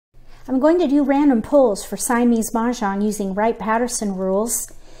I'm going to do random pulls for Siamese Mahjong using Wright-Patterson rules,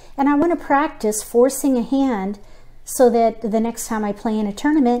 and I want to practice forcing a hand so that the next time I play in a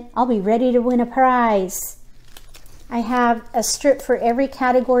tournament, I'll be ready to win a prize. I have a strip for every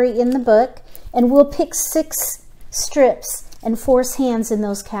category in the book, and we'll pick 6 strips and force hands in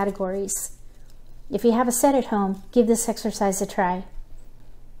those categories. If you have a set at home, give this exercise a try.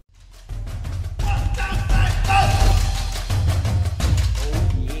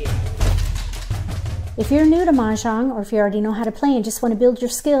 If you're new to Mahjong, or if you already know how to play and just want to build your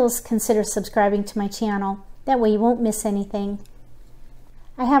skills, consider subscribing to my channel. That way you won't miss anything.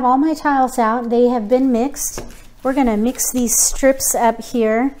 I have all my tiles out. They have been mixed. We're going to mix these strips up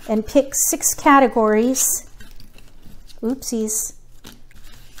here and pick 6 categories. Oopsies.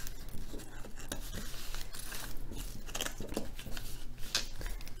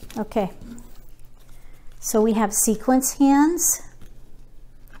 Okay. So we have sequence hands,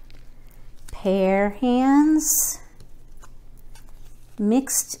 pair hands,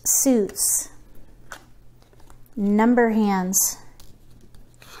 mixed suits, number hands,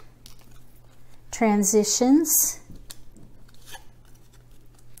 transitions,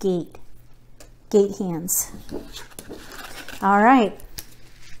 gate hands. All right,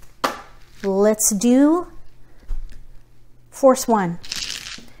 let's do force 1.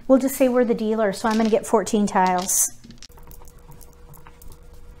 We'll just say we're the dealer, so I'm going to get 14 tiles.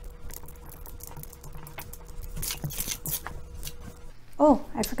 Oh,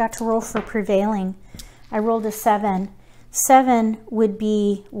 I forgot to roll for prevailing. I rolled a 7. 7 would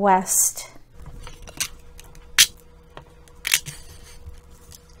be west.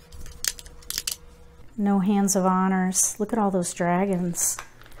 No hands of honors. Look at all those dragons.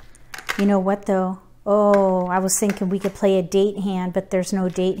 You know what though? Oh, I was thinking we could play a date hand, but there's no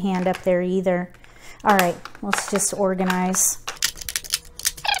date hand up there either. All right, let's just organize.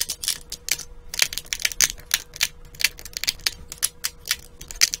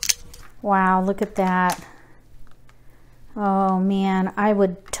 Wow, look at that. Oh man, I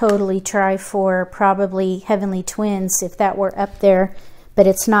would totally try for probably Heavenly Twins if that were up there, but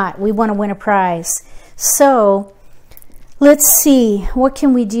it's not. We want to win a prize. So let's see, what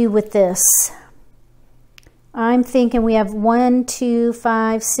can we do with this? I'm thinking we have 1, 2,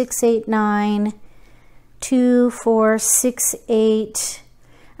 5, 6, 8, 9, 2, 4, 6, 8.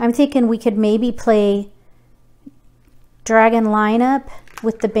 I'm thinking we could maybe play dragon lineup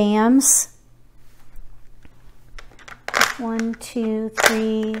with the BAMs. 1, 2,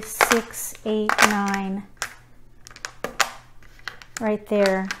 3, 6, 8, 9. Right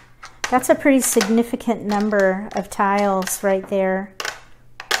there. That's a pretty significant number of tiles right there.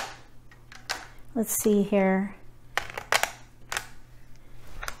 Let's see here.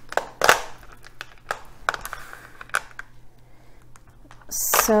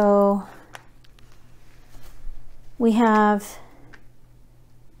 So we have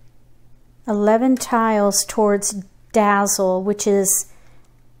 11 tiles towards Dazzle, which is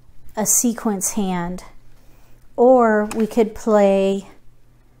a sequence hand. Or we could play,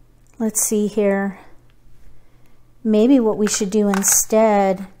 let's see here, maybe what we should do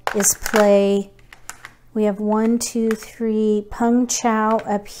instead is play, we have 1, 2, 3, Peng Chao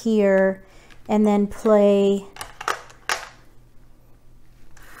up here, and then play,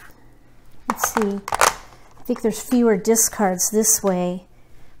 let's see, I think there's fewer discards this way.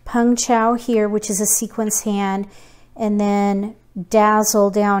 Peng Chao here, which is a sequence hand, and then Dazzle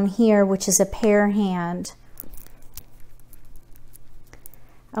down here, which is a pair hand.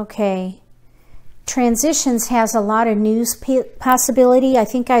 Okay. Transitions has a lot of news possibility. I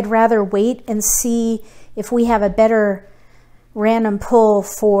think I'd rather wait and see if we have a better random pull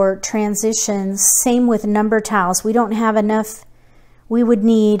for transitions. Same with number tiles. We don't have enough. We would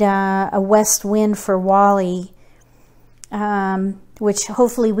need a west wind for Wally, which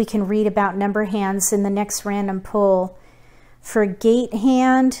hopefully we can read about number hands in the next random pull. For gate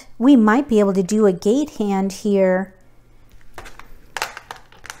hand, we might be able to do a gate hand here.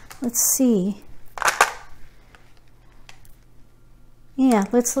 Let's see. Yeah,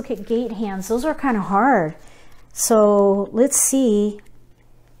 let's look at gate hands. Those are kind of hard. So let's see.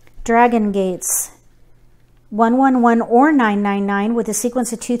 Dragon gates. 111 or 999 with a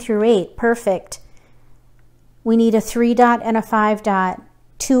sequence of 2 through 8. Perfect. We need a 3 dot and a 5 dot.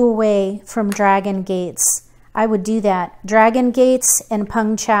 2 away from dragon gates. I would do that. Dragon gates and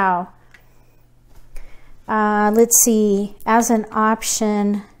Peng Chao. Let's see. As an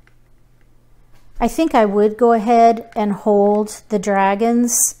option, I think I would go ahead and hold the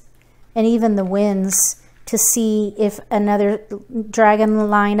dragons and even the winds to see if another dragon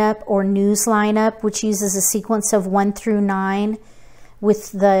lineup or news lineup, which uses a sequence of 1 through 9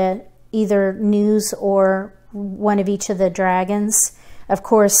 with the either news or one of each of the dragons. Of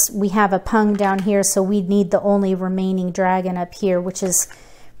course, we have a pung down here, so we'd need the only remaining dragon up here, which is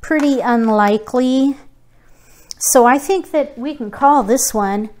pretty unlikely. So I think that we can call this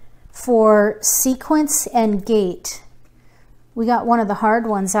one for sequence and gate. We got one of the hard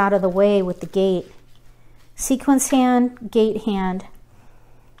ones out of the way with the gate. Sequence hand, gate hand.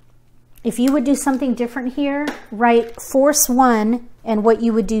 If you would do something different here, write force 1 and what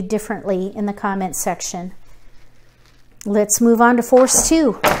you would do differently in the comment section. Let's move on to force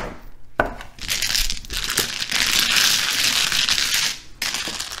 2.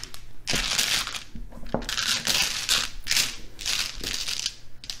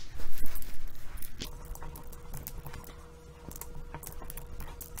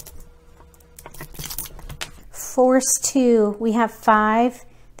 Force 2, we have 5.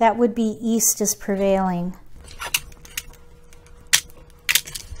 That would be east is prevailing.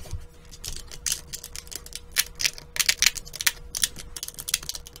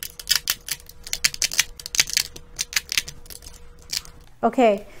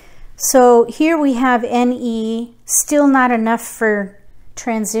 Okay, so here we have NE, still not enough for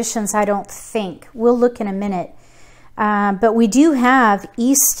transitions, I don't think. We'll look in a minute. But we do have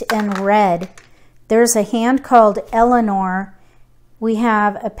east and red. There's a hand called Eleanor. We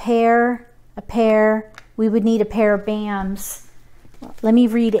have a pair. We would need a pair of BAMs. Let me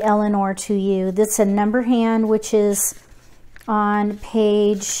read Eleanor to you. That's a number hand, which is on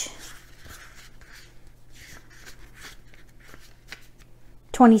page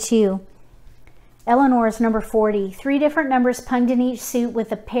 22. Eleanor is number 40. 3 different numbers punged in each suit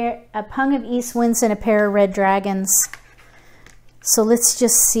with a pung of east winds and a pair of red dragons. So let's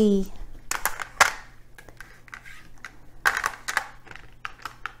just see.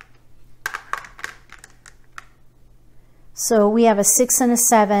 So we have a 6 and a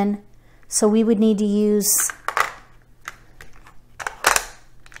 7, so we would need to use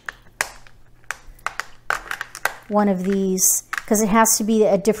one of these because it has to be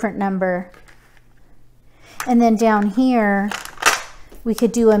a different number. And then down here, we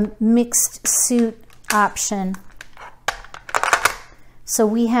could do a mixed suit option. So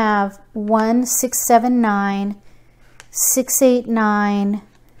we have 1, 6, 7, 9, 6, 8, 9,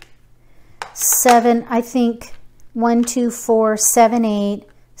 7, I think 1, 2, 4, 7, 8,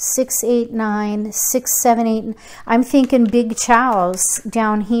 6, 8, 9, 6, 7, 8. I'm thinking big chows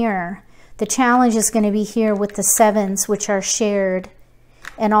down here. The challenge is going to be here with the 7s, which are shared.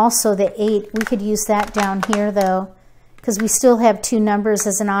 And also the 8. We could use that down here, though, because we still have 2 numbers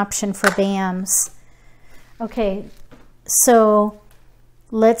as an option for BAMs. Okay, so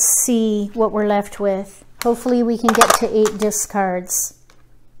let's see what we're left with. Hopefully we can get to 8 discards.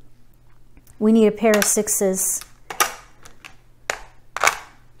 We need a pair of 6s.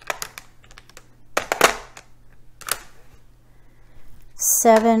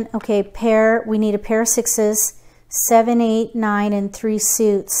 7, okay, pair, we need a pair of 6s, 7, 8, 9, and 3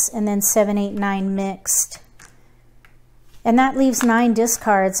 suits, and then 7, 8, 9 mixed. And that leaves 9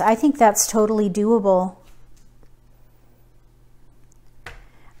 discards. I think that's totally doable.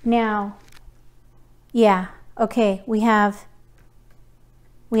 Now, yeah, okay, we have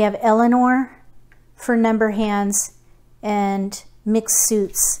Eleanor for number hands and mixed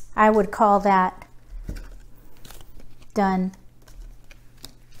suits. I would call that done.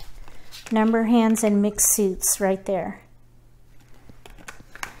 Number hands and mixed suits right there.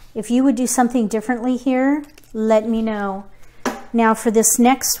 If you would do something differently here, let me know. Now for this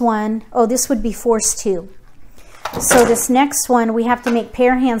next one, oh, this would be force 2. So this next one, we have to make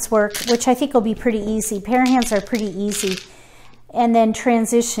pair hands work, which I think will be pretty easy. Pair hands are pretty easy. And then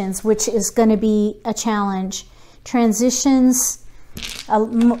transitions, which is going to be a challenge. Transitions,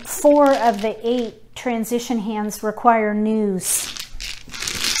 4 of the 8 transition hands require news.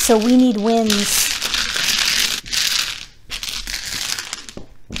 So we need winds.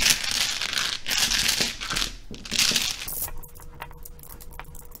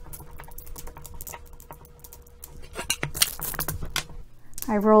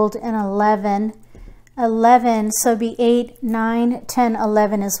 I rolled an 11. 11, so it'd be 8, 9, 10,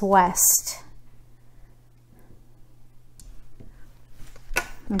 11 is west.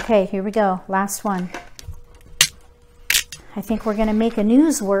 Okay, here we go. Last one. I think we're going to make a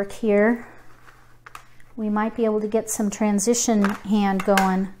news work here. We might be able to get some transition hand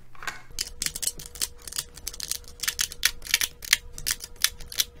going.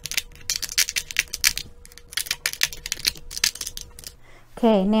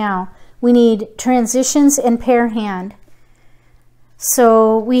 Okay, now we need transitions and pair hand.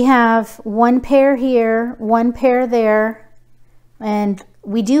 So we have 1 pair here, 1 pair there, and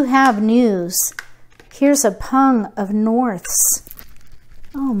We do have news. Here's a pung of norths.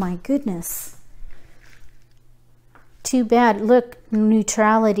 Oh my goodness. Too bad. Look,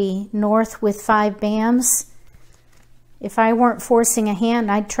 neutrality. North with 5 bams. If I weren't forcing a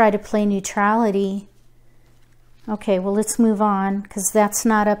hand, I'd try to play neutrality. Okay, well, let's move on because that's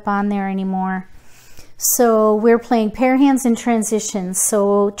not up on there anymore. So we're playing pair hands and transitions.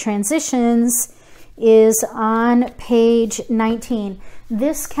 So transitions is on page 19.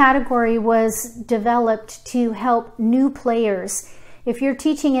 This category was developed to help new players. If you're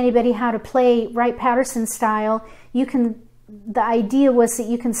teaching anybody how to play Wright-Patterson style, the idea was that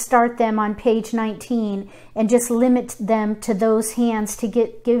you can start them on page 19 and just limit them to those hands to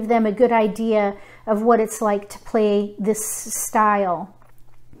give them a good idea of what it's like to play this style.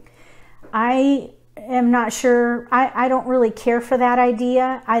 I am not sure. I don't really care for that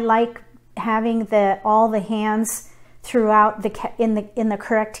idea. I like having all the hands throughout in the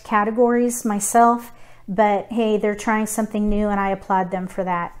correct categories myself, but hey, they're trying something new and I applaud them for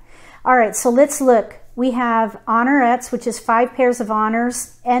that. All right, so let's look. We have honorettes, which is 5 pairs of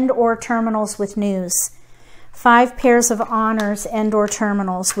honors and or terminals with news. 5 pairs of honors and or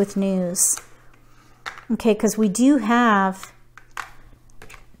terminals with news. Okay, because we do have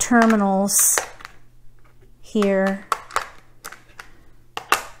terminals here.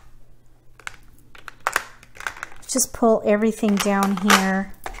 Let's just pull everything down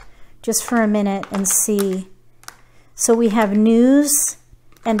here just for a minute and see. So we have news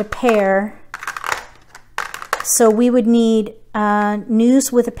and a pair. So we would need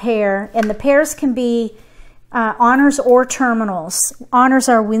news with a pair, and the pairs can be honors or terminals. Honors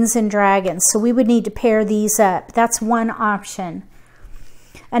are winds and dragons, so we would need to pair these up. That's one option.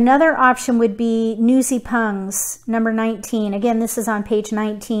 Another option would be newsy pungs, number 19. Again, this is on page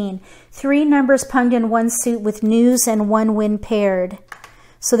 19. 3 numbers punged in 1 suit with news and 1 wind paired.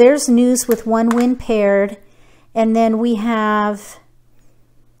 So there's news with 1 wind paired, and then we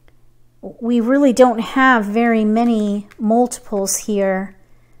really don't have very many multiples here,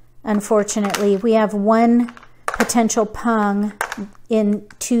 unfortunately. We have 1 potential pung in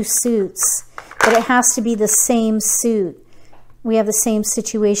 2 suits, but it has to be the same suit. We have the same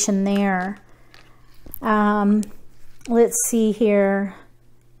situation there. Let's see here.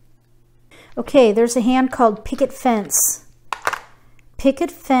 Okay, there's a hand called picket fence. Picket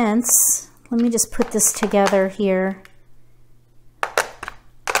fence, let me just put this together here.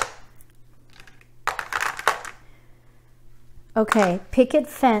 Okay, picket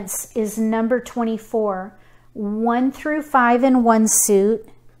fence is number 24. 1 through 5 in 1 suit,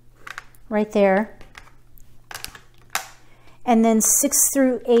 right there. And then 6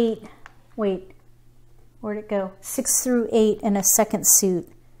 through 8, wait, where'd it go? 6 through 8 in a second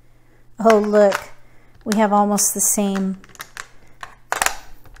suit. Oh, look, we have almost the same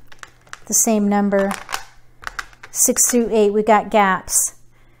number. 6 through 8, we got gaps.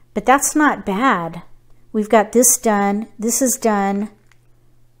 But that's not bad. We've got this done, this is done,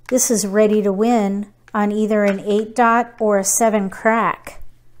 this is ready to win on either an 8 dot or a 7 crack.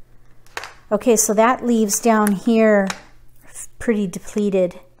 Okay, so that leaves down here pretty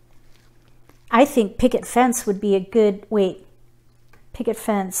depleted. I think picket fence would be a good, wait, picket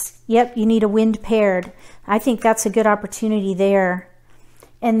fence. Yep, you need a wind paired. I think that's a good opportunity there.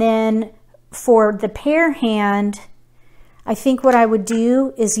 And then for the pair hand, I think what I would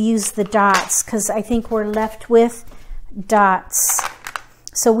do is use the dots because I think we're left with dots.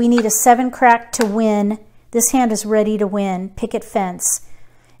 So we need a 7 crack to win. This hand is ready to win, picket fence.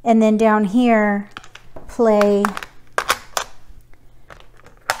 And then down here,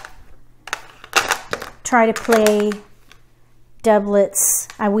 try to play doublets.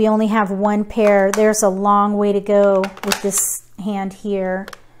 We only have 1 pair. There's a long way to go with this hand here.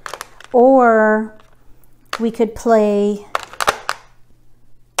 Or we could play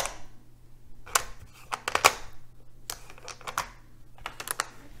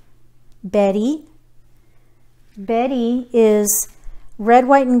Betty. Betty is red,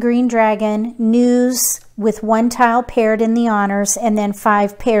 white, and green dragon, news with 1 tile paired in the honors, and then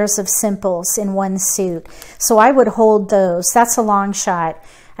 5 pairs of simples in 1 suit. So I would hold those. That's a long shot.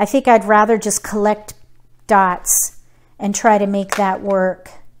 I think I'd rather just collect dots and try to make that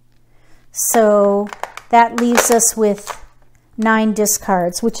work. So that leaves us with 9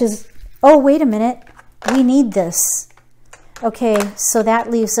 discards, which is, oh, wait a minute. We need this. Okay, so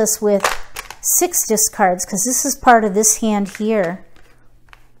that leaves us with 6 discards because this is part of this hand here.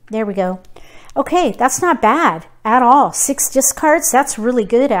 There we go. Okay, that's not bad at all. 6 discards, that's really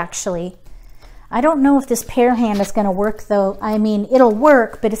good actually. I don't know if this pair hand is going to work though. I mean, it'll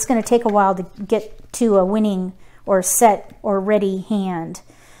work, but it's going to take a while to get to a winning or set or ready hand.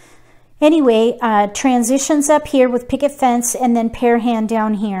 Anyway, transitions up here with picket fence and then pair hand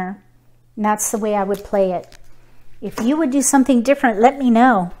down here. And that's the way I would play it. If you would do something different, let me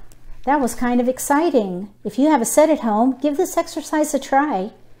know. That was kind of exciting. If you have a set at home, give this exercise a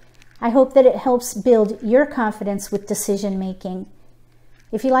try. I hope that it helps build your confidence with decision making.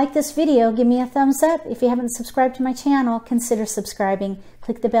 If you like this video, give me a thumbs up. If you haven't subscribed to my channel, consider subscribing.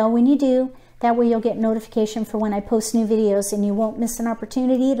 Click the bell when you do. That way you'll get notification for when I post new videos and you won't miss an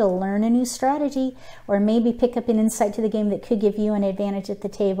opportunity to learn a new strategy or maybe pick up an insight to the game that could give you an advantage at the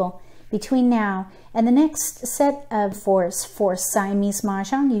table. Between now and the next set of for Siamese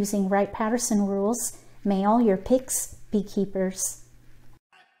Mahjong using Wright-Patterson rules, may all your picks be keepers.